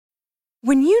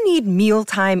When you need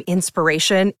mealtime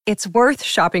inspiration, it's worth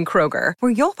shopping Kroger,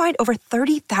 where you'll find over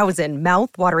 30,000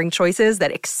 mouth-watering choices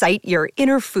that excite your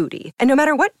inner foodie. And no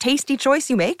matter what tasty choice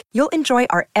you make, you'll enjoy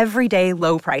our everyday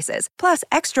low prices, plus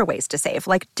extra ways to save,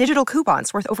 like digital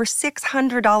coupons worth over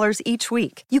 $600 each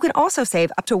week. You can also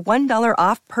save up to $1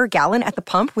 off per gallon at the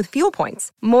pump with fuel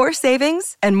points. More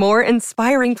savings and more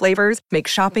inspiring flavors make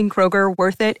shopping Kroger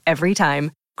worth it every time.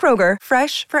 Kroger,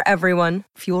 fresh for everyone.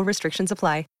 Fuel restrictions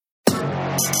apply.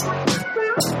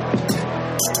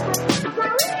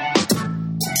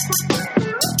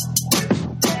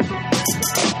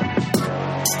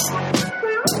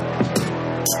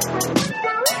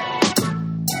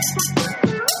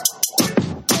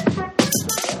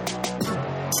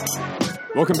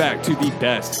 Welcome back to the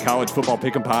best college football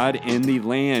pick'em pod in the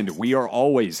land. We are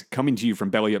always coming to you from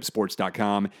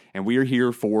bellyupsports.com, and we are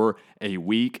here for a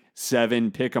Week 7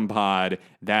 pick'em pod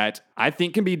that I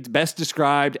think can be best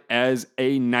described as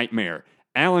a nightmare.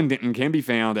 Alan Denton can be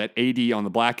found at AD on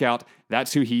the Blackout.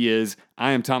 That's who he is.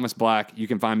 I am Thomas Black. You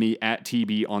can find me at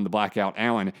TB on the Blackout.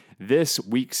 Alan, this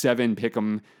Week 7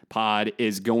 pick'em pod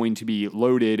is going to be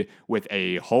loaded with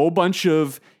a whole bunch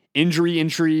of injury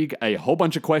intrigue, a whole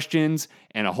bunch of questions,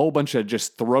 and a whole bunch of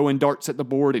just throwing darts at the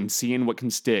board and seeing what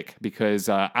can stick, because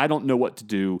I don't know what to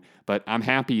do, but I'm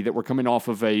happy that we're coming off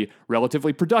of a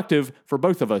relatively productive, for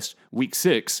both of us, Week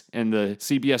 6 in the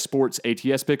CBS Sports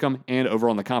ATS Pick'em and over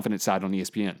on the Confidence side on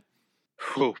ESPN.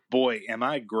 Oh, boy, am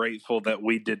I grateful that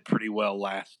we did pretty well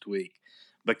last week,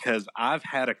 because I've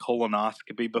had a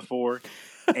colonoscopy before,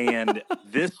 and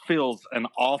this feels an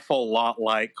awful lot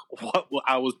like what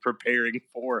I was preparing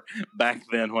for back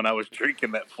then when I was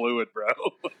drinking that fluid, bro.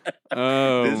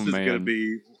 Oh, this is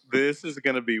man. This is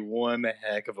gonna be one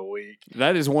heck of a week.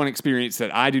 That is one experience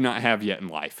that I do not have yet in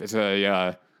life. It's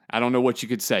I don't know what you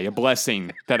could say, a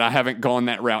blessing that I haven't gone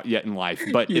that route yet in life,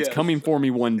 but Yes. It's coming for me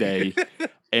one day.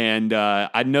 And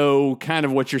I know kind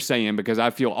of what you're saying, because I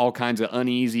feel all kinds of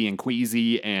uneasy and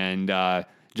queasy and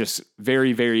just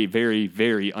very, very, very,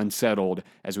 very unsettled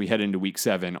as we head into Week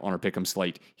 7 on our Pick'em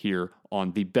slate here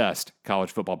on the best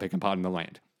college football Pick'em pod in the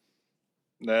land.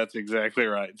 That's exactly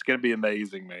right. It's going to be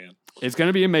amazing, man. It's going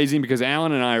to be amazing, because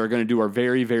Alan and I are going to do our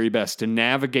very, very best to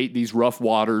navigate these rough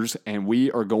waters, and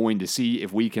we are going to see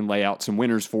if we can lay out some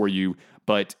winners for you.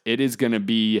 But it is going to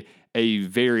be a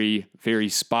very, very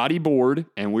spotty board,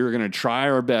 and we're going to try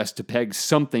our best to peg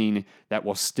something that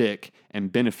will stick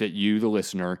and benefit you, the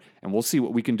listener, and we'll see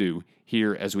what we can do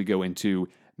here as we go into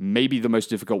maybe the most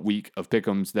difficult week of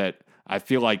pick'ems that I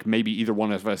feel like maybe either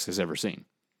one of us has ever seen.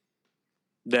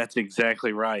 That's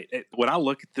exactly right. When I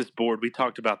look at this board, we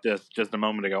talked about this just a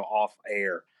moment ago off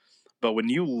air, but when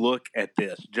you look at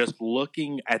this, just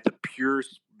looking at the pure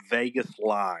Vegas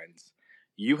lines,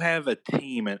 you have a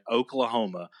team in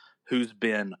Oklahoma who's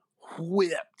been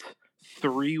whipped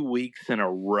 3 weeks in a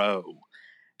row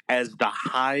as the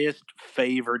highest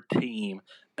favored team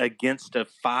against a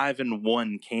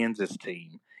 5-1 Kansas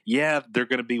team. Yeah, they're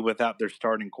going to be without their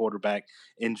starting quarterback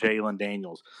in Jalen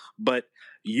Daniels. But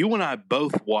you and I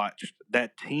both watched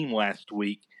that team last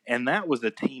week, and that was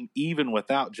a team even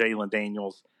without Jalen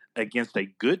Daniels against a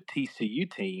good TCU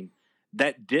team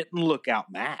that didn't look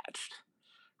outmatched,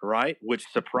 right? Which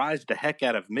surprised the heck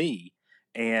out of me.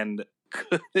 And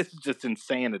this is just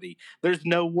insanity. There's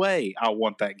no way I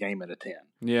want that game at a 10.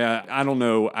 Yeah, I don't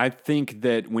know. I think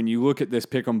that when you look at this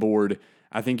pick'em board,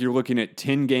 I think you're looking at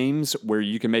 10 games where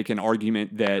you can make an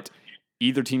argument that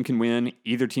either team can win,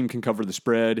 either team can cover the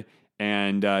spread,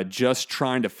 and just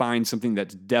trying to find something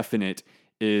that's definite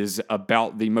is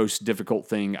about the most difficult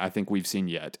thing I think we've seen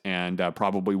yet, and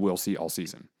probably will see all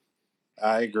season.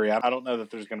 I agree. I don't know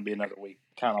that there's going to be another week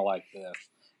kind of like this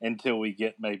until we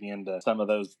get maybe into some of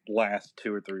those last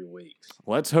 2 or 3 weeks.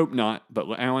 Let's hope not. But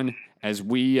Alan, as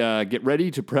we get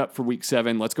ready to prep for Week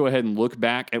 7, let's go ahead and look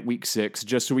back at Week 6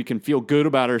 just so we can feel good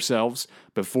about ourselves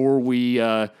before we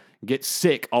get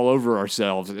sick all over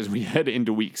ourselves as we head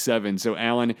into Week 7. So,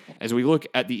 Alan, as we look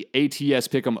at the ATS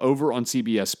Pick'em over on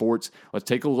CBS Sports, let's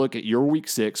take a look at your Week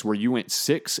 6 where you went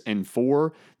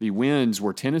 6-4. The wins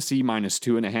were Tennessee minus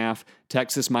 2.5,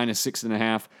 Texas minus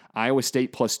 6.5, Iowa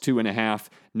State plus 2.5,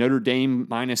 Notre Dame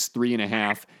minus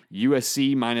 3.5,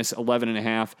 USC minus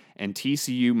 11.5, and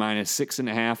TCU minus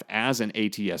 6.5 as an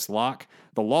ATS lock.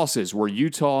 The losses were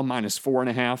Utah minus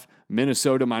 4.5,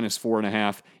 Minnesota minus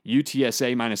 4.5,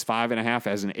 UTSA minus 5.5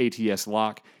 as an ATS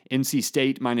lock, NC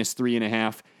State minus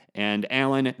 3.5, And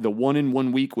Alan, the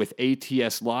 1-1 week with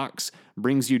ATS locks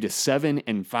brings you to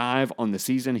 7-5 on the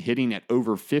season, hitting at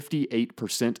over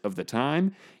 58% of the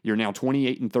time. You're now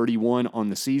 28-31 on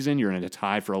the season. You're in a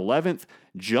tie for 11th,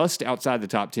 just outside the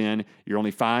top 10. You're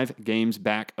only 5 games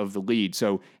back of the lead.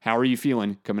 So how are you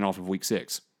feeling coming off of week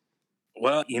 6?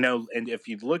 Well, and if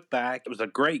you look back, it was a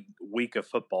great week of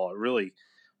football. It really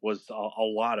was a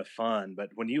lot of fun. But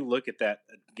when you look at that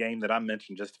game that I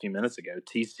mentioned just a few minutes ago,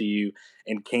 TCU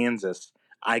and Kansas,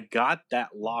 I got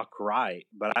that lock right,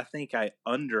 but I think I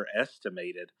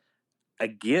underestimated,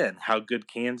 again, how good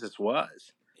Kansas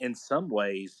was. In some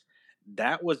ways,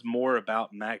 that was more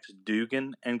about Max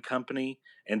Duggan and company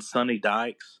and Sonny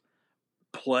Dykes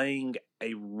playing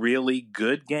a really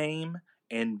good game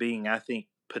and being, I think,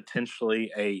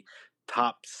 potentially a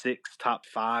top 6, top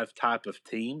 5 type of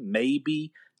team,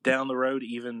 maybe down the road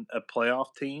even a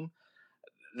playoff team.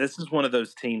 This is one of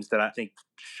those teams that I think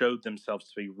showed themselves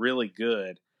to be really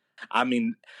good. I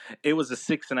mean, it was a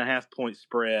 6.5 point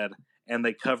spread, and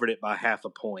they covered it by half a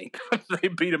point. They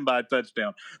beat them by a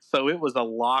touchdown. So it was a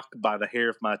lock by the hair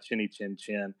of my chinny chin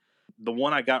chin. The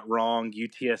one I got wrong,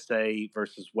 UTSA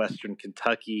versus Western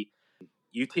Kentucky.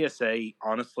 UTSA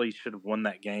honestly should have won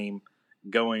that game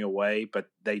going away, but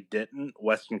they didn't.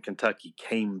 Western Kentucky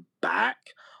came back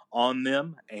on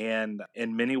them and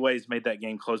in many ways made that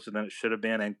game closer than it should have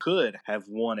been and could have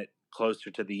won it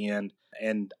closer to the end,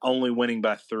 and only winning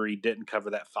by 3 didn't cover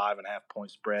that 5.5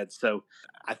 point spread. So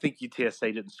I think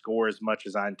UTSA didn't score as much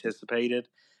as I anticipated,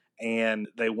 and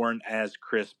they weren't as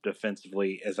crisp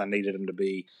defensively as I needed them to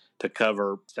be to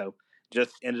cover. So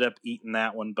just ended up eating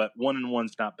that one, but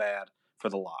 1-1's not bad for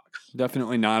the locks.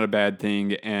 Definitely not a bad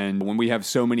thing. And when we have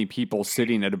so many people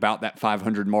sitting at about that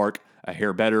 500 mark, a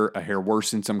hair better, a hair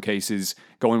worse in some cases,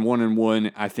 going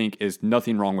 1-1, I think is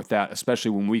nothing wrong with that, especially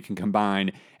when we can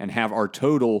combine and have our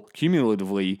total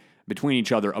cumulatively between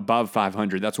each other above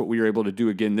 500. That's what we were able to do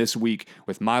again this week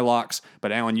with my locks.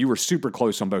 But Alan, you were super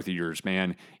close on both of yours,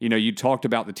 man. You talked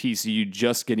about the TCU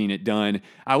just getting it done.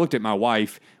 I looked at my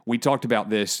wife. We talked about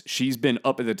this. She's been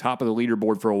up at the top of the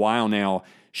leaderboard for a while now.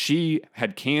 She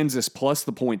had Kansas plus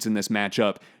the points in this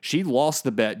matchup. She lost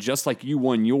the bet just like you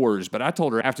won yours. But I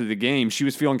told her after the game, she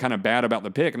was feeling kind of bad about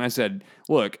the pick. And I said,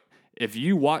 look, if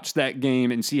you watch that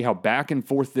game and see how back and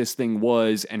forth this thing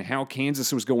was and how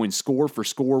Kansas was going score for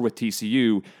score with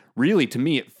TCU, really, to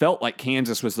me, it felt like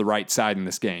Kansas was the right side in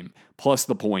this game, plus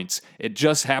the points. It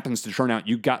just happens to turn out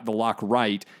you got the lock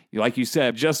right, like you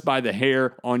said, just by the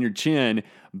hair on your chin.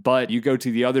 But you go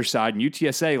to the other side, and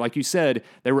UTSA, like you said,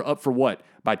 they were up for what?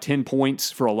 By 10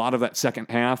 points for a lot of that second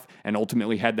half, and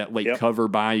ultimately had that late cover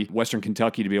by Western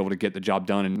Kentucky to be able to get the job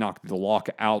done and knock the lock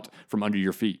out from under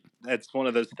your feet. That's one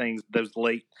of those things, those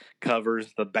late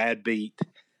covers, the bad beat.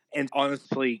 And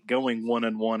honestly, going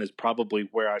 1-1 is probably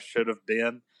where I should have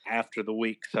been after the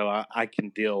week. So I can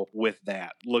deal with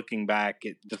that. Looking back,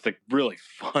 it's just a really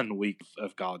fun week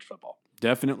of college football.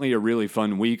 Definitely a really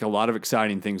fun week. A lot of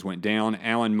exciting things went down.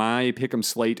 Alan, my pick'em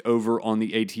slate over on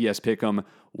the ATS pick'em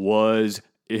was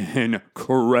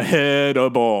incredible.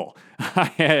 I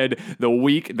had the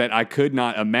week that I could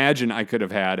not imagine I could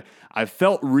have had. I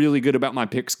felt really good about my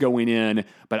picks going in,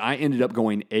 but I ended up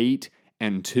going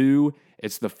 8-2.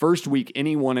 It's the first week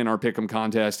anyone in our pick'em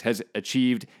contest has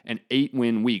achieved an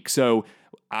 8-win week. So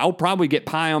I'll probably get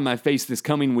pie on my face this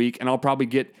coming week, and I'll probably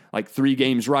get like 3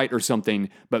 games right or something.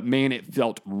 But man, it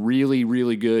felt really,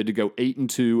 really good to go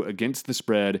 8-2 against the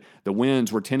spread. The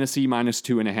wins were Tennessee minus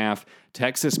 2.5,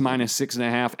 Texas minus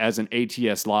 6.5 as an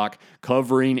ATS lock,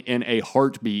 covering in a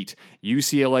heartbeat.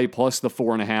 UCLA plus the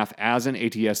 4.5 as an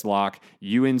ATS lock,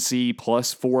 UNC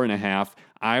plus 4.5.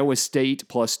 Iowa State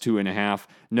plus 2.5,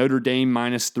 Notre Dame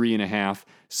minus 3.5,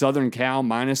 Southern Cal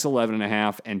minus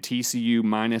 11.5, and TCU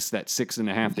minus that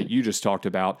 6.5 that you just talked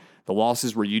about. The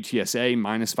losses were UTSA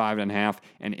minus 5.5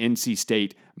 and NC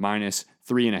State minus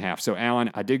 3.5. So, Alan,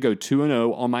 I did go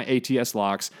 2-0 on my ATS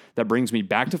locks. That brings me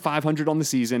back to 500 on the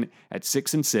season at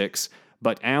 6-6.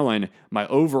 But Alan, my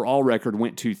overall record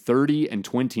went to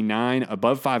 30-29,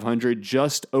 above 500,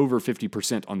 just over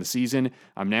 50% on the season.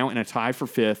 I'm now in a tie for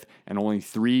 5th and only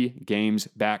 3 games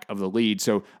back of the lead.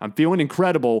 So I'm feeling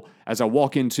incredible as I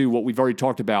walk into what we've already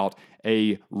talked about,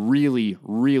 a really,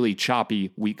 really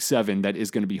choppy week 7 that is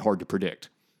going to be hard to predict.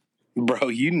 Bro,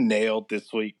 you nailed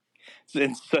this week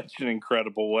in such an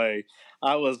incredible way.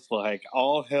 I was like,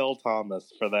 all hail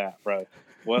Thomas for that, bro.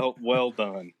 Well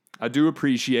done. I do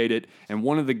appreciate it. And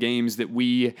one of the games that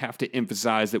we have to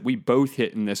emphasize that we both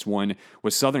hit in this one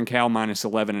was Southern Cal minus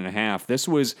 11.5. This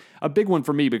was a big one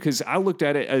for me because I looked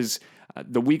at it as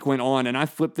the week went on and I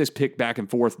flipped this pick back and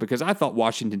forth because I thought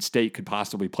Washington State could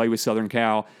possibly play with Southern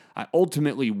Cal. I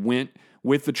ultimately went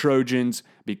with the Trojans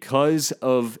because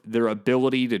of their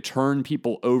ability to turn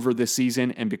people over this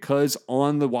season and because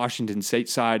on the Washington State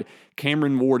side,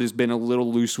 Cameron Ward has been a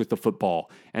little loose with the football.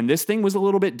 And this thing was a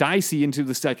little bit dicey into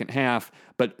the second half,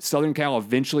 but Southern Cal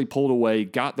eventually pulled away,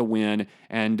 got the win,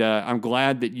 and I'm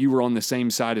glad that you were on the same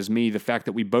side as me, the fact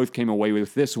that we both came away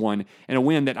with this one, and a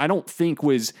win that I don't think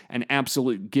was an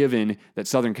absolute given that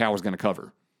Southern Cal was going to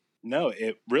cover. No,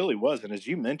 it really wasn't. As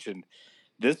you mentioned,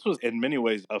 this was in many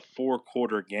ways a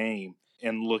 4-quarter game.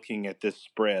 And looking at this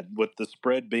spread, with the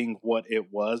spread being what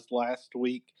it was last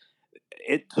week,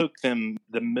 it took them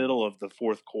the middle of the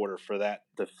fourth quarter for that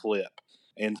to flip.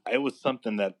 And it was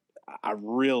something that I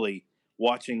really,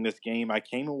 watching this game, I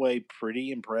came away pretty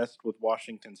impressed with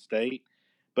Washington State,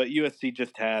 but USC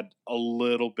just had a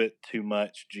little bit too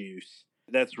much juice.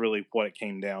 That's really what it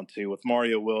came down to with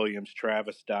Mario Williams,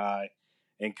 Travis Dye,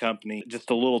 and company,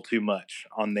 just a little too much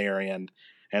on their end.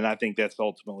 And I think that's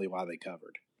ultimately why they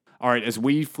covered. All right, as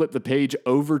we flip the page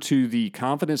over to the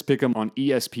Confidence Pick'em on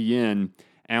ESPN,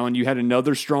 Alan, you had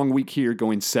another strong week here,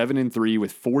 going 7-3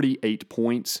 with 48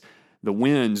 points. The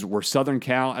wins were Southern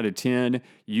Cal at a 10,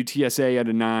 UTSA at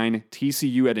a 9,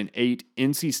 TCU at an 8,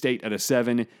 NC State at a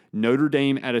 7, Notre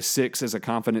Dame at a 6 as a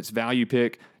confidence value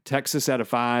pick, Texas at a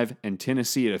 5, and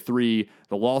Tennessee at a 3.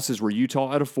 The losses were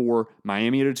Utah at a 4,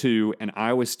 Miami at a 2, and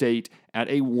Iowa State at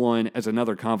a 1 as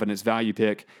another confidence value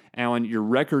pick. Alan, your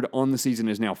record on the season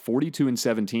is now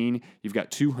 42-17. You've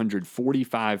got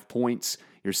 245 points.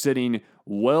 You're sitting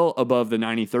well above the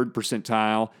 93rd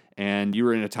percentile, and you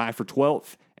were in a tie for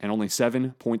 12th and only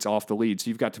 7 points off the lead. So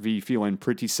you've got to be feeling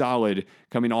pretty solid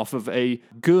coming off of a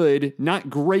good, not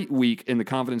great week in the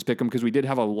Confidence Pick'em, because we did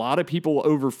have a lot of people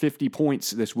over 50 points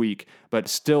this week, but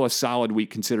still a solid week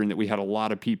considering that we had a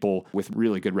lot of people with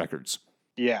really good records.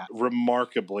 Yeah,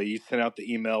 remarkably. You sent out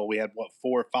the email. We had, 4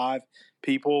 or 5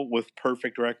 people with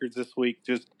perfect records this week.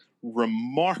 Just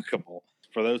remarkable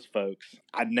for those folks.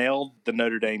 I nailed the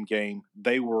Notre Dame game.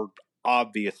 They were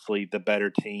obviously the better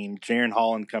team. Jaron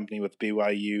Hall and company with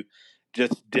BYU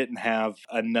just didn't have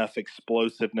enough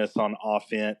explosiveness on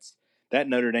offense. That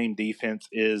Notre Dame defense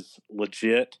is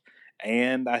legit,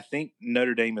 and I think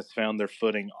Notre Dame has found their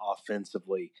footing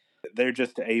offensively. They're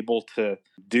just able to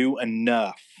do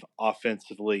enough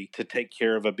offensively to take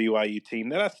care of a BYU team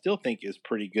that I still think is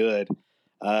pretty good.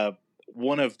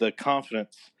 One of the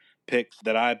confidence picks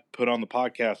that I put on the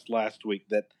podcast last week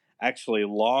that actually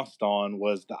lost on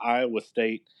was the Iowa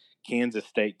State-Kansas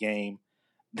State game.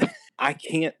 I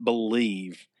can't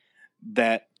believe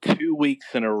that 2 weeks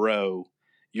in a row,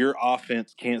 your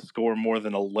offense can't score more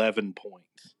than 11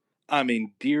 points. I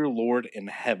mean, dear Lord in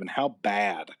heaven, how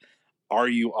bad are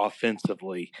you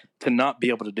offensively to not be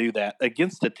able to do that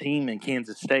against a team in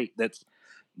Kansas State that's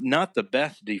not the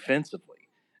best defensively?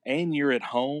 And you're at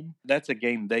home. That's a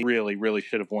game they really, really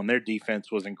should have won. Their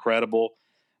defense was incredible.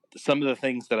 Some of the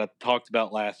things that I talked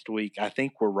about last week, I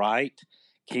think were right.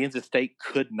 Kansas State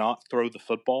could not throw the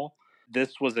football.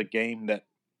 This was a game that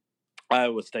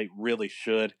Iowa State really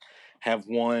should have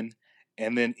won.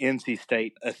 And then NC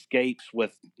State escapes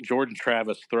with Jordan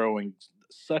Travis throwing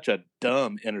such a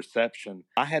dumb interception.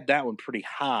 I had that one pretty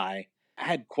high. I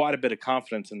had quite a bit of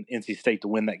confidence in NC State to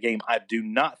win that game. I do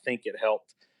not think it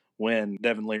helped when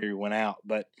Devin Leary went out,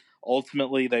 but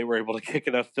ultimately they were able to kick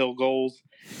enough field goals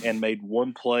and made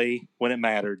one play when it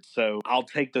mattered. So I'll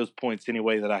take those points any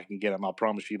way that I can get them. I'll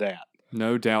promise you that.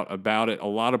 No doubt about it. A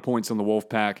lot of points on the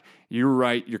Wolfpack. You're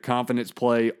right. Your confidence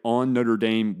play on Notre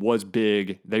Dame was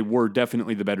big. They were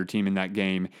definitely the better team in that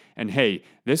game. And hey,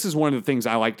 this is one of the things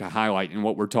I like to highlight in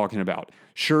what we're talking about.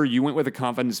 Sure, you went with a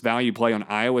confidence value play on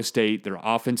Iowa State. Their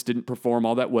offense didn't perform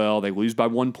all that well. They lose by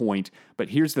 1 point.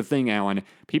 But here's the thing, Alan.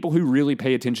 People who really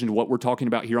pay attention to what we're talking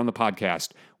about here on the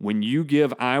podcast, when you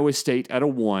give Iowa State at a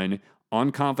 1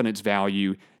 on confidence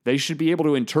value, they should be able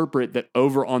to interpret that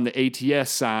over on the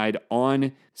ATS side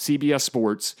on CBS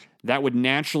Sports, that would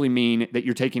naturally mean that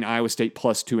you're taking Iowa State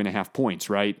plus 2.5 points,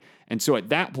 right? And so at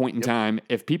that point in time,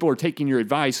 if people are taking your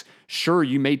advice, sure,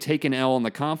 you may take an L on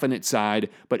the confidence side,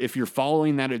 but if you're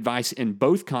following that advice in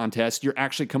both contests, you're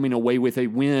actually coming away with a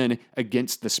win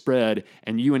against the spread.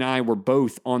 And you and I were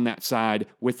both on that side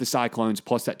with the Cyclones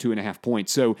plus that 2.5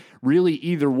 points. So really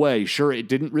either way, sure, it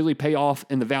didn't really pay off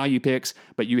in the value picks,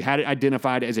 but you had it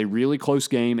identified as a really close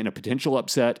game and a potential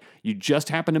upset. You just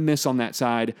happened to miss on that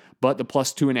side, but the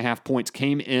plus 2.5 points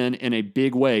came in a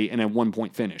big way in a 1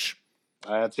 point finish.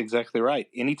 That's exactly right.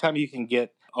 Anytime you can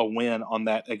get a win on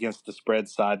that against the spread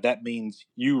side, that means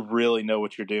you really know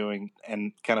what you're doing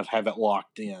and kind of have it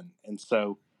locked in. And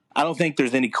so I don't think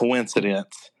there's any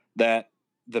coincidence that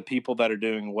the people that are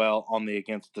doing well on the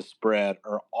against the spread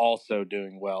are also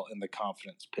doing well in the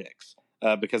confidence picks,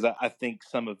 because I think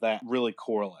some of that really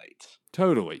correlates.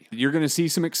 Totally. You're going to see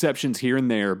some exceptions here and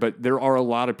there, but there are a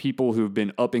lot of people who've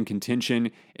been up in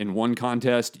contention in one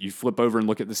contest. You flip over and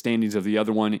look at the standings of the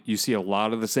other one, you see a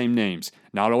lot of the same names.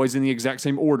 Not always in the exact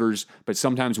same orders, but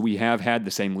sometimes we have had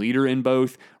the same leader in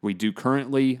both. We do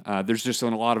currently. There's just a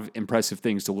lot of impressive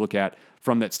things to look at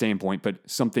from that standpoint, but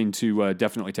something to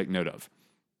definitely take note of.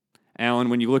 Alan,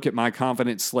 when you look at my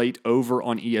confidence slate over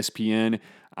on ESPN,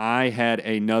 I had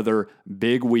another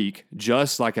big week,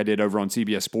 just like I did over on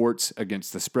CBS Sports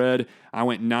against the spread. I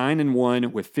went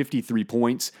 9-1 with 53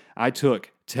 points. I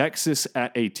took Texas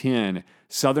at a 10,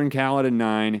 Southern Cal at a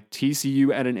 9,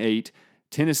 TCU at an 8,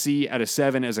 Tennessee at a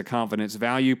 7 as a confidence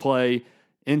value play,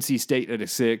 NC State at a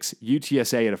 6,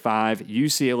 UTSA at a 5,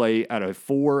 UCLA at a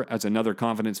 4 as another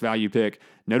confidence value pick,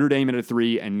 Notre Dame at a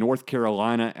 3, and North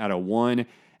Carolina at a 1.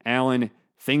 Alan,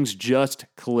 things just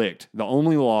clicked. The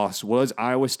only loss was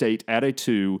Iowa State at a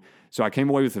 2, so I came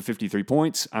away with the 53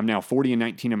 points. I'm now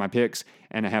 40-19 in my picks,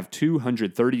 and I have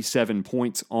 237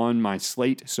 points on my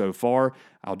slate so far.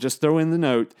 I'll just throw in the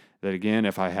note that, again,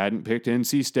 if I hadn't picked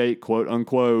NC State,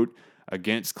 quote-unquote,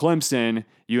 against Clemson,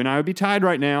 you and I would be tied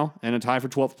right now, and a tie for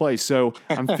 12th place. So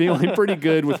I'm feeling pretty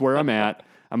good with where I'm at.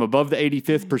 I'm above the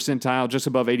 85th percentile, just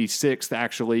above 86th,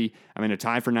 actually. I'm in a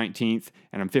tie for 19th,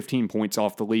 and I'm 15 points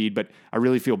off the lead, but I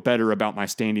really feel better about my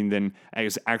standing than I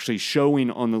was actually showing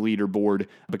on the leaderboard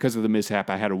because of the mishap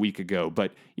I had a week ago.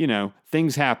 But, you know,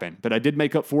 things happen. But I did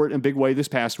make up for it in a big way this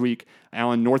past week.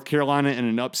 Alan, North Carolina in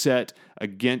an upset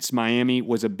against Miami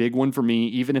was a big one for me,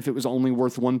 even if it was only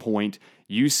worth 1 point.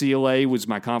 UCLA was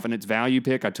my confidence value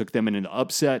pick. I took them in an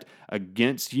upset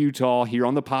against Utah here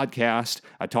on the podcast.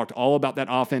 I talked all about that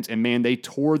offense, and man, they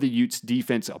tore the Utes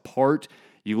defense apart.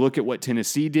 You look at what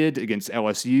Tennessee did against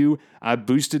LSU. I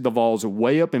boosted the Vols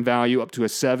way up in value, up to a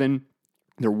 7.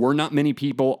 There were not many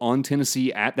people on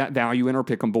Tennessee at that value in our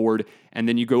pick'em board. And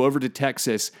then you go over to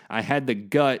Texas. I had the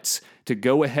guts to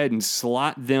go ahead and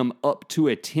slot them up to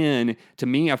a 10. To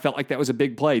me, I felt like that was a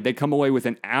big play. They come away with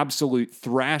an absolute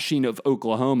thrashing of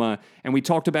Oklahoma. And we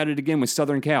talked about it again with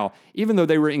Southern Cal. Even though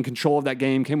they were in control of that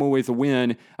game, came away with a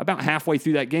win, about halfway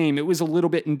through that game, it was a little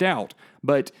bit in doubt.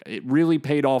 But it really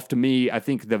paid off to me. I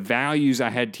think the values I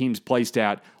had teams placed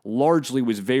at largely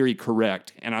was very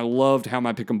correct. And I loved how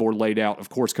my pick'em board laid out, of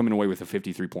course, coming away with the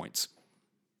 53 points.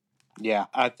 Yeah,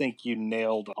 I think you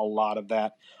nailed a lot of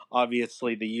that.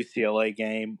 Obviously, the UCLA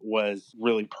game was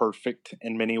really perfect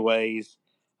in many ways.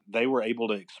 They were able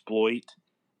to exploit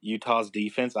Utah's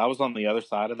defense. I was on the other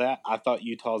side of that. I thought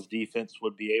Utah's defense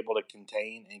would be able to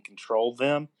contain and control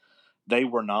them. They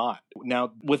were not.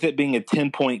 Now, with it being a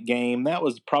 10-point game, that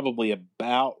was probably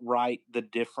about right, the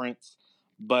difference.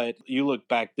 But you look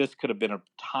back, this could have been a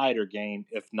tighter game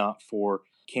if not for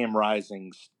Cam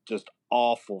Rising's just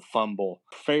awful fumble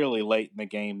fairly late in the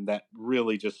game that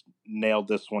really just nailed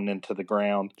this one into the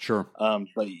ground. Sure.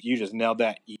 But you just nailed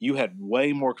that. You had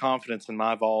way more confidence in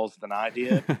my Vols than I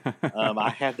did. I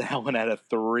had that one at a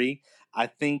 3. I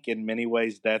think in many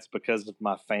ways that's because of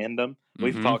my fandom.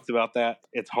 We've talked about that.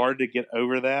 It's hard to get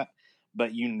over that,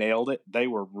 but you nailed it. They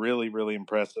were really, really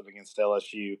impressive against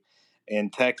LSU,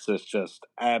 and Texas just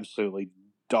absolutely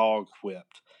dog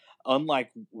whipped. Unlike,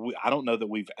 I don't know that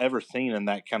we've ever seen in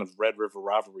that kind of Red River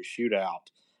rivalry shootout,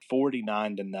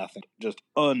 49-0, just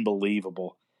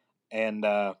unbelievable. And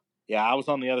yeah, I was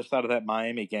on the other side of that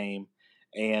Miami game,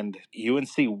 and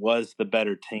UNC was the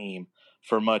better team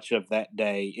for much of that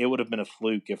day. It would have been a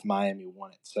fluke if Miami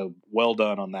won it. So well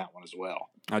done on that one as well.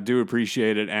 I do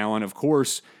appreciate it, Alan. Of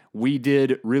course, we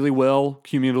did really well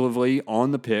cumulatively on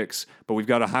the picks, but we've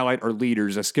got to highlight our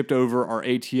leaders. I skipped over our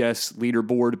ATS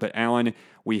leaderboard, but Alan,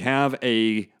 we have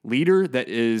a leader that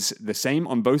is the same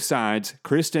on both sides.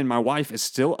 Kristen, my wife, is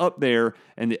still up there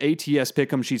in the ATS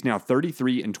pick'em. She's now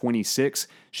 33-26.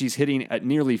 She's hitting at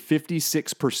nearly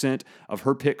 56% of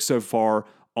her picks so far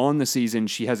on the season.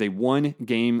 She has a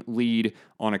 1-game lead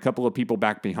on a couple of people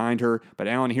back behind her. But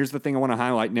Alan, here's the thing I want to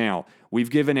highlight now.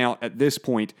 We've given out at this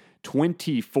point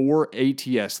 24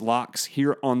 ATS locks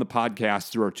here on the podcast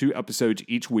through our 2 episodes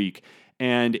each week.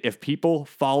 And if people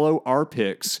follow our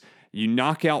picks, You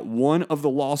knock out one of the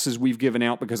losses we've given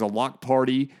out because a lock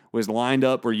party was lined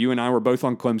up where you and I were both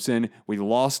on Clemson. We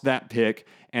lost that pick.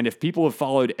 And if people have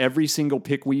followed every single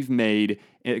pick we've made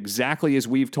exactly as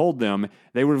we've told them,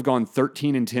 they would have gone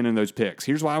 13-10 in those picks.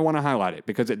 Here's why I want to highlight it.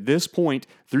 Because at this point,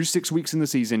 through 6 weeks in the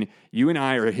season, you and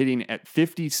I are hitting at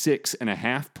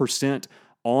 56.5%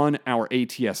 on our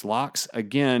ATS locks.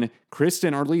 Again,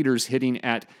 Kristen, our leader's hitting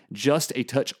at just a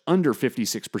touch under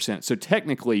 56%. So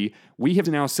technically, we have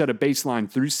now set a baseline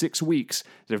through 6 weeks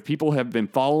that if people have been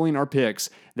following our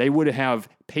picks, they would have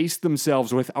paced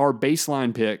themselves with our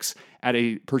baseline picks at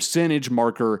a percentage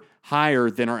marker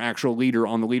higher than our actual leader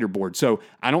on the leaderboard. So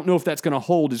I don't know if that's going to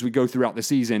hold as we go throughout the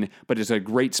season, but it's a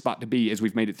great spot to be as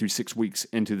we've made it through 6 weeks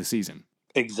into the season.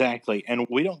 Exactly. And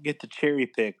we don't get to cherry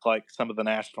pick like some of the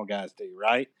national guys do,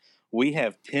 right? We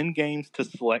have 10 games to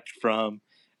select from,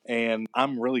 and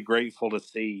I'm really grateful to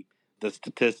see the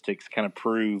statistics kind of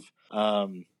prove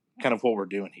kind of what we're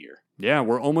doing here. Yeah,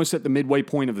 we're almost at the midway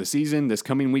point of the season. This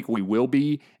coming week we will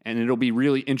be, and it'll be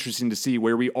really interesting to see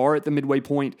where we are at the midway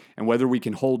point and whether we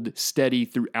can hold steady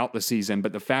throughout the season.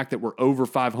 But the fact that we're over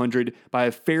 500 by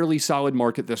a fairly solid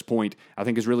mark at this point, I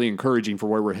think is really encouraging for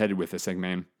where we're headed with this thing,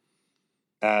 man.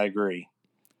 I agree.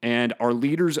 And our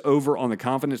leaders over on the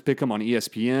Confidence Pick'em on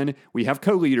ESPN, we have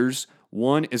co-leaders.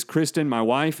 One is Kristen, my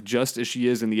wife, just as she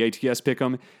is in the ATS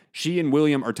Pick'em. She and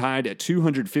William are tied at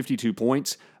 252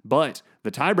 points, but the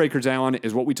tiebreakers, Alan,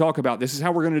 is what we talk about. This is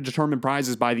how we're going to determine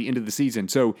prizes by the end of the season.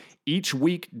 So each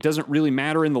week doesn't really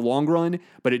matter in the long run,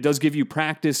 but it does give you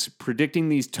practice predicting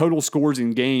these total scores in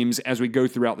games as we go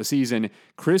throughout the season.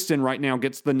 Kristen right now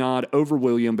gets the nod over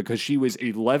William because she was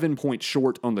 11 points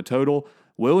short on the total.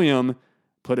 William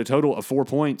put a total of 4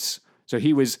 points. So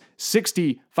he was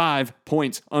 65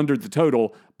 points under the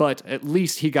total, but at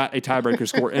least he got a tiebreaker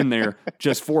score in there,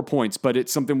 just 4 points. But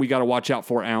it's something we got to watch out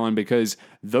for, Alan, because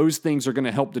those things are going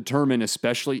to help determine,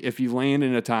 especially if you land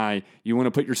in a tie, you want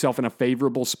to put yourself in a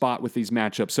favorable spot with these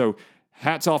matchups. So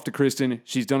hats off to Kristen.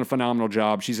 She's done a phenomenal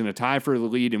job. She's in a tie for the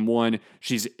lead in one.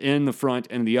 She's in the front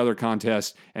in the other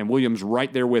contest, and William's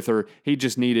right there with her. He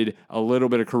just needed a little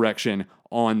bit of correction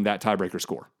on that tiebreaker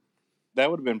score. That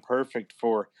would have been perfect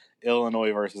for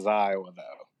Illinois versus Iowa, though.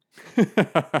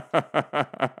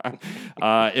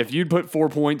 If you'd put 4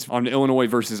 points on Illinois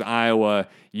versus Iowa,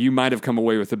 you might have come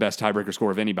away with the best tiebreaker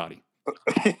score of anybody.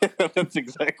 That's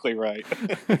exactly right.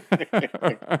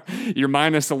 You're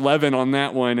minus 11 on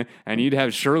that one, and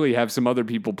you'd surely have some other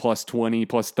people plus 20,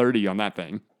 plus 30 on that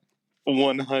thing.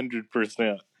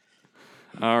 100%.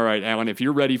 All right, Alan, if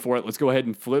you're ready for it, let's go ahead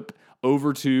and flip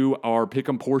over to our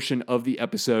pick'em portion of the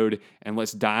episode, and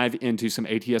let's dive into some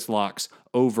ATS locks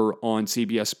over on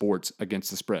CBS Sports against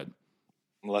the spread.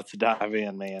 Let's dive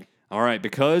in, man. All right,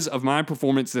 because of my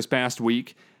performance this past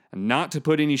week, not to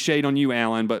put any shade on you,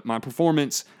 Alan, but my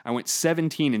performance, I went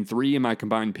 17-3 in my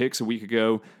combined picks a week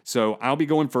ago, so I'll be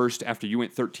going first after you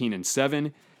went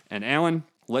 13-7. And Alan,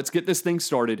 let's get this thing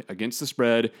started against the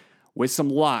spread with some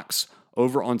locks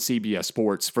over on CBS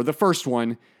Sports. For the first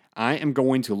one, I am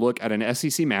going to look at an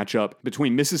SEC matchup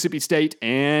between Mississippi State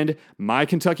and my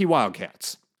Kentucky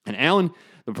Wildcats. And Alan,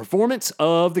 the performance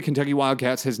of the Kentucky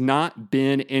Wildcats has not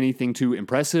been anything too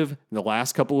impressive in the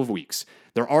last couple of weeks.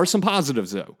 There are some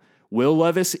positives, though. Will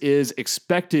Levis is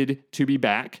expected to be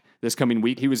back this coming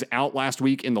week. He was out last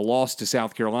week in the loss to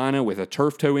South Carolina with a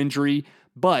turf toe injury,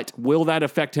 but will that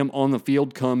affect him on the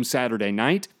field come Saturday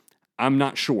night? I'm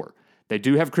not sure. They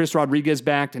do have Chris Rodriguez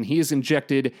back, and he has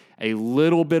injected a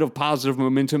little bit of positive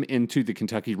momentum into the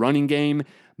Kentucky running game,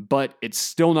 but it's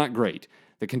still not great.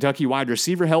 The Kentucky wide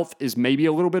receiver health is maybe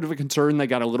a little bit of a concern. They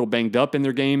got a little banged up in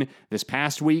their game this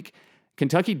past week.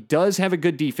 Kentucky does have a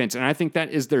good defense, and I think that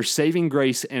is their saving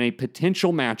grace in a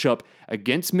potential matchup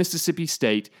against Mississippi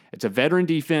State. It's a veteran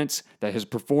defense that has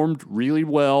performed really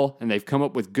well, and they've come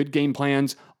up with good game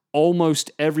plans almost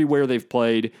everywhere they've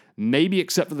played, maybe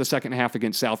except for the second half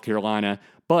against South Carolina,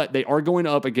 but they are going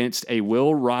up against a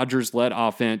Will Rogers-led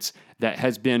offense that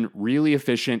has been really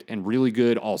efficient and really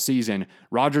good all season.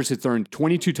 Rogers has thrown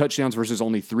 22 touchdowns versus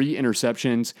only 3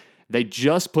 interceptions. They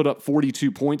just put up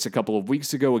 42 points a couple of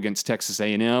weeks ago against Texas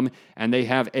A&M, and they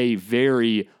have a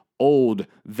very old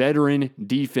veteran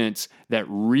defense that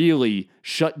really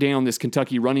shut down this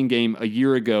Kentucky running game a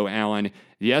year ago, Alan.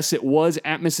 Yes, it was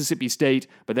at Mississippi State,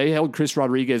 but they held Chris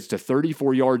Rodriguez to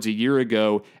 34 yards a year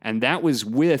ago, and that was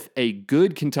with a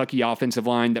good Kentucky offensive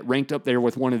line that ranked up there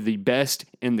with one of the best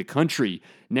in the country.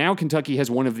 Now Kentucky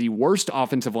has one of the worst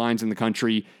offensive lines in the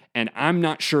country, and I'm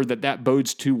not sure that that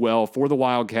bodes too well for the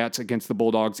Wildcats against the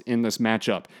Bulldogs in this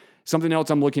matchup. Something else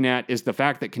I'm looking at is the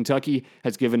fact that Kentucky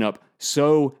has given up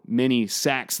so many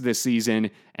sacks this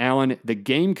season. Alan, the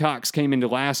Gamecocks came into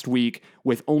last week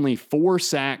with only 4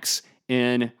 sacks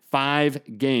in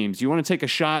 5 games. You want to take a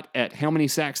shot at how many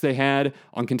sacks they had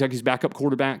on Kentucky's backup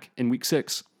quarterback in week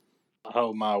 6?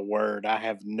 Oh, my word. I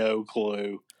have no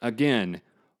clue. Again,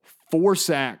 4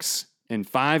 sacks in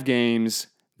 5 games.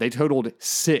 They totaled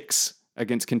 6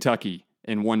 against Kentucky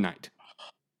in one night.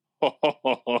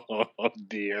 Oh,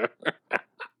 dear.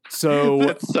 So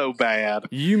that's so bad.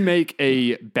 You make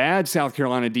a bad South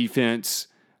Carolina defense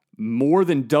more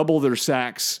than double their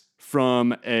sacks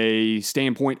from a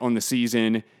standpoint on the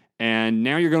season, and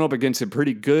now you're going up against a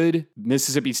pretty good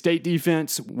Mississippi State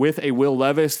defense with a Will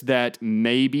Levis that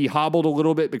may be hobbled a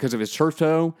little bit because of his turf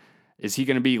toe. Is he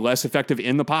going to be less effective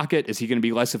in the pocket? Is he going to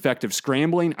be less effective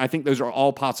scrambling? I think those are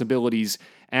all possibilities.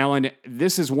 Alan,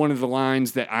 this is one of the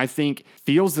lines that I think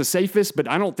feels the safest, but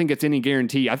I don't think it's any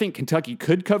guarantee. I think Kentucky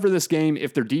could cover this game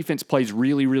if their defense plays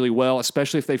really, really well,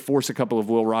 especially if they force a couple of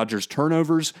Will Rogers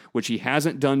turnovers, which he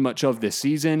hasn't done much of this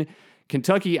season.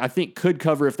 Kentucky, I think, could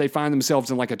cover if they find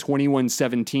themselves in like a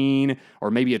 21-17 or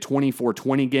maybe a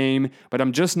 24-20 game, but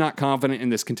I'm just not confident in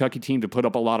this Kentucky team to put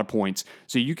up a lot of points.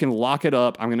 So you can lock it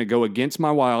up. I'm going to go against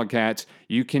my Wildcats.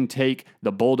 You can take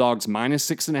the Bulldogs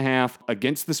 -6.5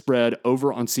 against the spread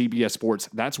over on CBS Sports.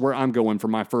 That's where I'm going for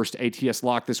my first ATS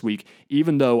lock this week,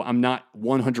 even though I'm not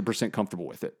 100% comfortable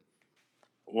with it.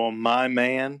 Well, my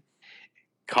man,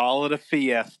 call it a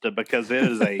fiesta because it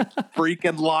is a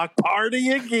freaking lock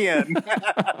party again.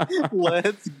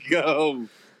 Let's go.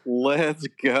 Let's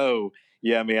go.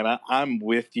 Yeah, man, I'm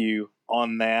with you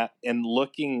on that. And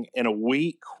looking in a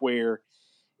week where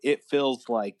it feels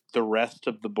like the rest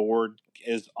of the board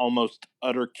is almost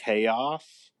utter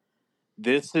chaos,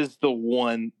 this is the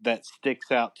one that sticks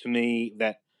out to me,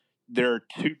 that there are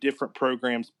 2 different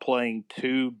programs playing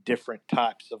 2 different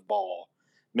types of ball.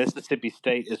 Mississippi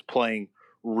State is playing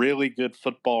really good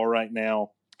football right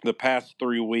now. The past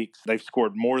 3 weeks, they've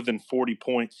scored more than 40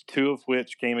 points, 2 of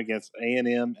which came against A&M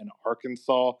and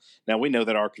Arkansas. Now, we know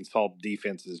that Arkansas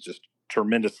defense is just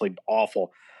tremendously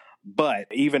awful. But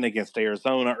even against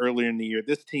Arizona earlier in the year,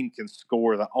 this team can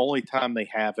score. The only time they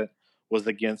haven't was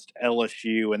against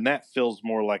LSU, and that feels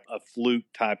more like a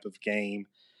fluke type of game.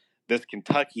 This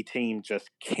Kentucky team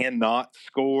just cannot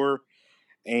score.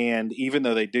 And even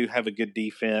though they do have a good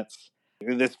defense,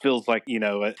 this feels like,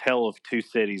 a tale of 2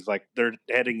 cities. Like they're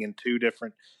heading in 2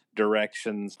 different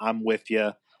directions. I'm with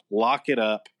you. Lock it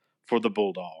up for the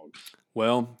Bulldogs.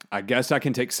 Well, I guess I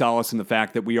can take solace in the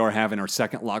fact that we are having our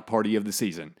second lock party of the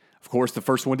season. Of course, the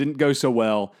first one didn't go so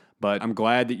well, but I'm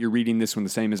glad that you're reading this one the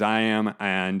same as I am.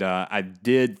 And I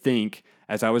did think,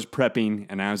 as I was prepping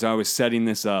and as I was setting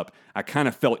this up, I kind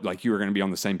of felt like you were going to be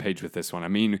on the same page with this one. I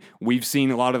mean, we've seen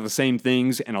a lot of the same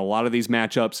things in a lot of these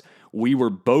matchups. We were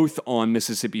both on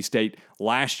Mississippi State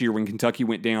last year when Kentucky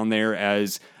went down there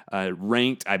as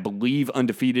ranked, I believe,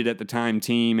 undefeated at the time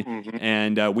team. Mm-hmm.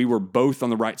 And we were both on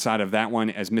the right side of that one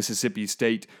as Mississippi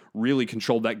State really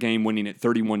controlled that game, winning at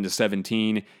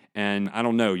 31-17. And I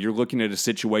don't know, you're looking at a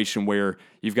situation where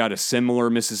you've got a similar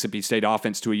Mississippi State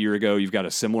offense to a year ago. You've got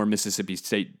a similar Mississippi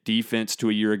State defense to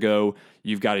a year ago.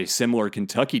 You've got a similar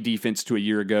Kentucky defense to a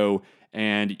year ago.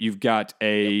 And you've got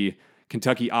a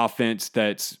Kentucky offense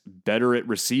that's better at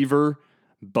receiver,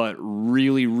 but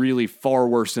really, really far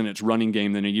worse in its running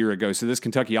game than a year ago. So this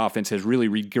Kentucky offense has really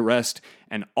regressed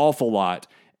an awful lot.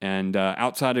 And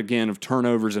outside, again, of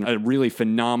turnovers and a really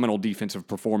phenomenal defensive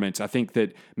performance, I think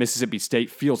that Mississippi State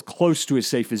feels close to as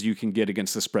safe as you can get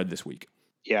against the spread this week.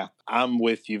 Yeah, I'm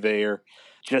with you there.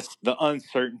 Just the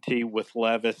uncertainty with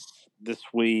Levis this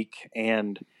week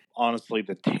and honestly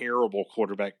the terrible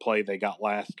quarterback play they got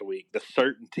last week, the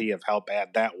certainty of how bad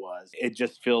that was. It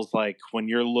just feels like when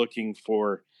you're looking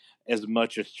for as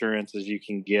much assurance as you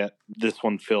can get, this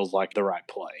one feels like the right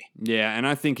play. Yeah, and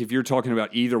I think if you're talking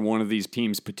about either one of these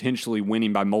teams potentially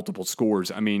winning by multiple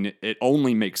scores, I mean, it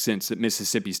only makes sense that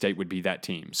Mississippi State would be that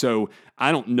team. So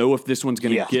I don't know if this one's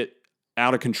going to get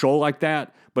out of control like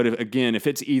that, but if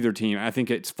it's either team, I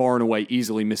think it's far and away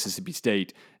easily Mississippi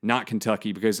State, not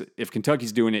Kentucky, because if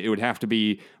Kentucky's doing it, it would have to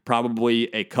be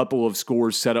probably a couple of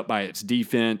scores set up by its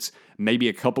defense, maybe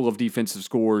a couple of defensive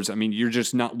scores. I mean, you're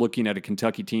just not looking at a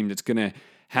Kentucky team that's going to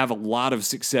have a lot of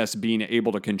success being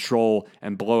able to control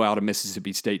and blow out a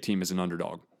Mississippi State team as an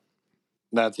underdog.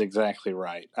 That's exactly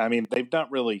right. I mean, they've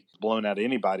not really blown out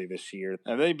anybody this year.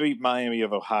 And they beat Miami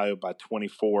of Ohio by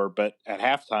 24, but at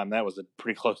halftime, that was a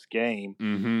pretty close game.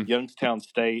 Mm-hmm. Youngstown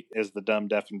State is the dumb,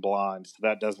 deaf, and blind, so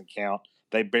that doesn't count.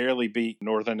 They barely beat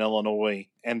Northern Illinois,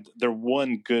 and their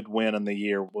one good win in the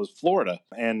year was Florida.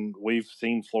 And we've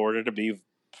seen Florida to be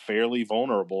fairly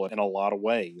vulnerable in a lot of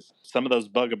ways. Some of those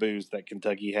bugaboos that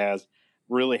Kentucky has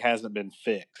really hasn't been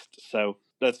fixed. So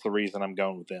that's the reason I'm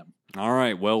going with them. All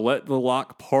right, well, let the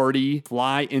lock party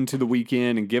fly into the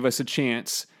weekend and give us a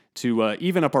chance to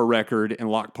even up our record in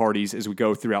lock parties as we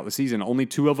go throughout the season. Only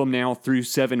 2 of them now through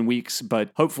 7 weeks,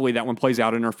 but hopefully that one plays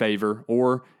out in our favor.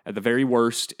 Or at the very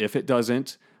worst, if it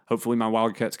doesn't, hopefully my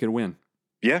Wildcats could win.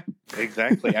 Yeah,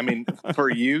 exactly. I mean,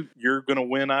 for you, you're going to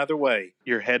win either way.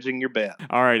 You're hedging your bet.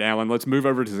 All right, Alan, let's move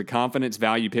over to the confidence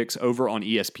value picks over on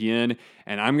ESPN.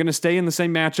 And I'm going to stay in the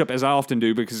same matchup as I often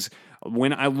do, because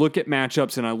when I look at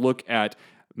matchups and I look at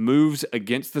moves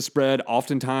against the spread,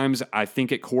 oftentimes I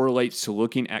think it correlates to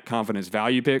looking at confidence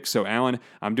value picks. So, Alan,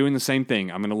 I'm doing the same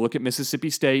thing. I'm going to look at Mississippi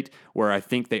State, where I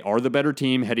think they are the better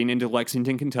team heading into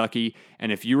Lexington, Kentucky.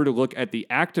 And if you were to look at the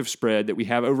active spread that we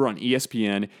have over on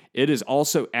ESPN, it is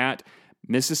also at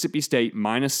Mississippi State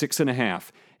minus 6.5.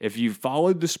 If you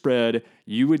followed the spread,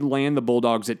 you would land the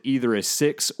Bulldogs at either a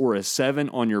 6 or a 7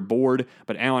 on your board.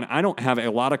 But Alan, I don't have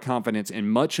a lot of confidence in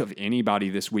much of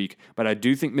anybody this week, but I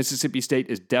do think Mississippi State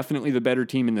is definitely the better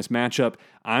team in this matchup.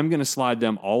 I'm going to slide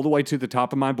them all the way to the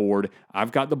top of my board.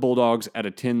 I've got the Bulldogs at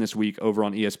a 10 this week over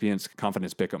on ESPN's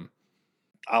Confidence Pick'em.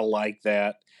 I like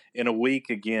that. In a week,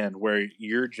 again, where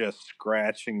you're just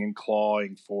scratching and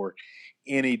clawing for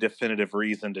any definitive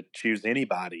reason to choose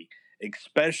anybody,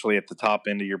 especially at the top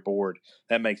end of your board,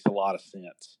 that makes a lot of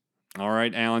sense. All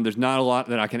right, Alan, there's not a lot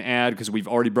that I can add because we've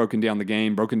already broken down the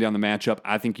game, broken down the matchup.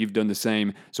 I think you've done the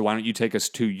same. So why don't you take us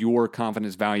to your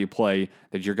confidence value play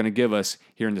that you're going to give us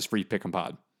here in this free Pick'em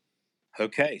Pod?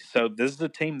 Okay, so this is a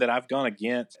team that I've gone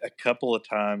against a couple of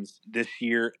times this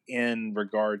year in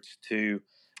regards to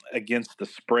against the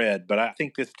spread, but I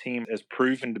think this team has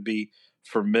proven to be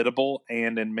formidable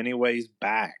and in many ways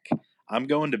back. I'm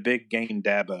going to Big Game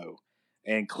Dabo,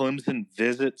 and Clemson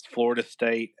visits Florida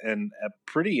State in a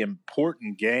pretty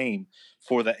important game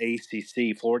for the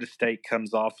ACC. Florida State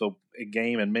comes off a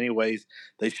game in many ways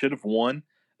they should have won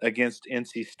against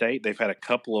NC State. They've had a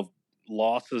couple of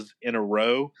losses in a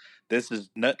row. This is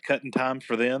nut-cutting time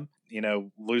for them,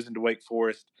 losing to Wake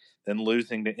Forest, then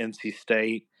losing to NC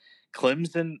State.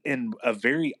 Clemson, in a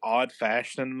very odd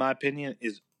fashion, in my opinion,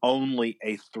 is only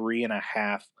a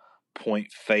 3.5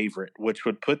 point favorite, which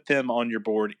would put them on your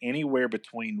board anywhere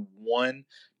between 1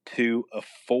 to a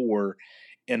 4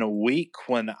 in a week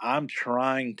when I'm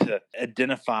trying to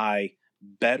identify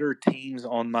better teams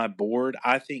on my board.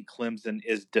 I think Clemson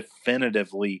is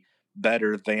definitively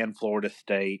better than Florida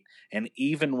State. And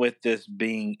even with this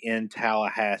being in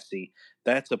Tallahassee,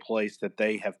 that's a place that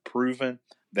they have proven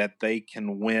that they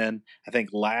can win. I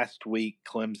think last week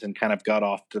Clemson kind of got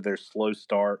off to their slow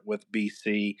start with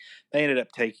BC. They ended up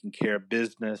taking care of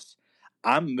business.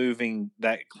 I'm moving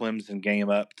that Clemson game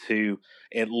up to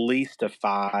at least a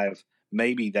 5,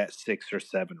 maybe that 6 or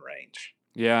 7 range.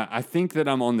 Yeah, I think that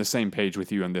I'm on the same page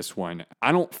with you on this one.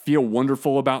 I don't feel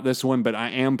wonderful about this one, but I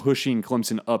am pushing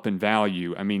Clemson up in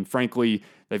value. I mean, frankly,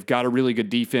 they've got a really good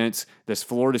defense. This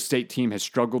Florida State team has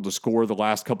struggled to score the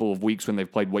last couple of weeks when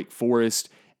they've played Wake Forest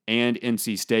and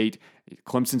NC State.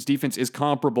 Clemson's defense is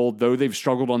comparable, though they've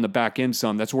struggled on the back end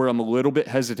some. That's where I'm a little bit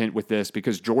hesitant with this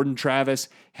because Jordan Travis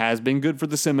has been good for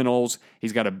the Seminoles.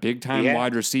 He's got a big-time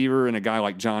wide receiver and a guy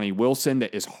like Johnny Wilson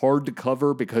that is hard to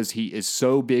cover because he is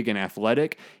so big and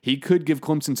athletic. He could give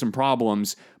Clemson some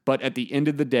problems, but at the end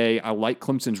of the day, I like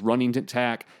Clemson's running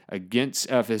attack against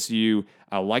FSU.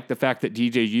 I like the fact that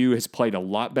DJU has played a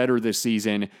lot better this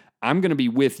season. I'm going to be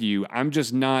with you. I'm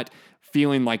just not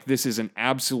feeling like this is an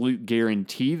absolute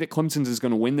guarantee that Clemson is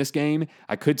going to win this game.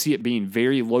 I could see it being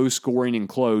very low scoring and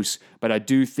close, but I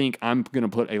do think I'm going to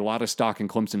put a lot of stock in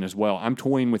Clemson as well. I'm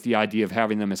toying with the idea of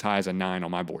having them as high as a 9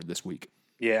 on my board this week.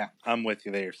 Yeah, I'm with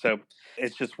you there. So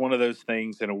it's just one of those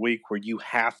things in a week where you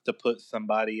have to put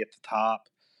somebody at the top.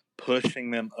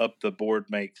 Pushing them up the board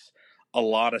makes a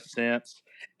lot of sense.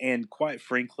 And quite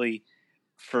frankly,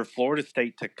 for Florida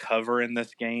State to cover in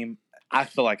this game, I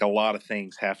feel like a lot of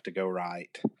things have to go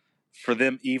right for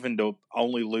them even to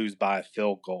only lose by a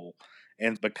field goal.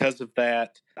 And because of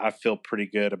that, I feel pretty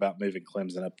good about moving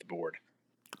Clemson up the board.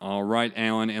 All right,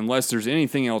 Alan, unless there's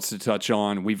anything else to touch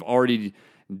on, we've already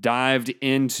dived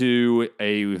into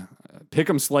a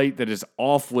pick'em slate that is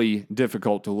awfully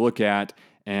difficult to look at,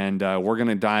 and we're going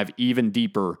to dive even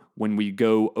deeper when we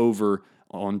go over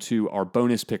onto our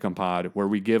bonus Pick'em Pod, where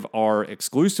we give our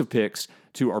exclusive picks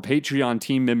to our Patreon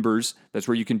team members. That's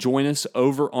where you can join us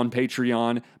over on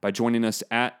Patreon by joining us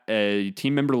at a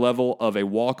team member level of a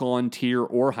walk-on tier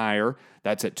or higher.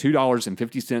 That's at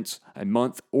 $2.50 a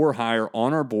month or higher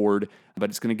on our board, but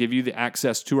it's going to give you the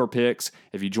access to our picks.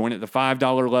 If you join at the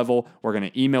 $5 level, we're going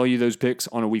to email you those picks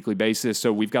on a weekly basis.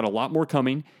 So we've got a lot more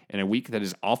coming in a week that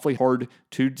is awfully hard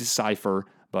to decipher.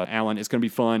 But Alan, it's going to be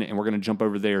fun, and we're going to jump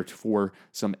over there for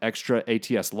some extra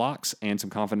ATS locks and some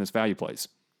confidence value plays.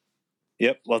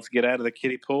 Yep, let's get out of the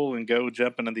kiddie pool and go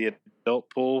jump into the adult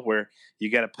pool where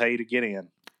you got to pay to get in.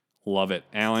 Love it.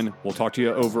 Alan, we'll talk to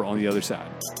you over on the other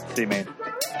side. See you, man.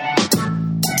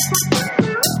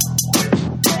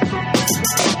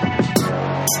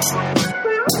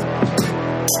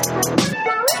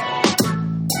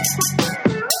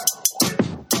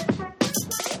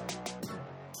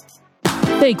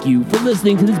 Thank you for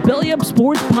listening to this Belly Up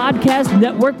Sports Podcast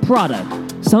Network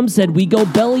product. Some said we go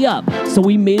belly up, so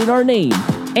we made it our name,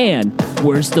 and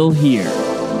we're still here.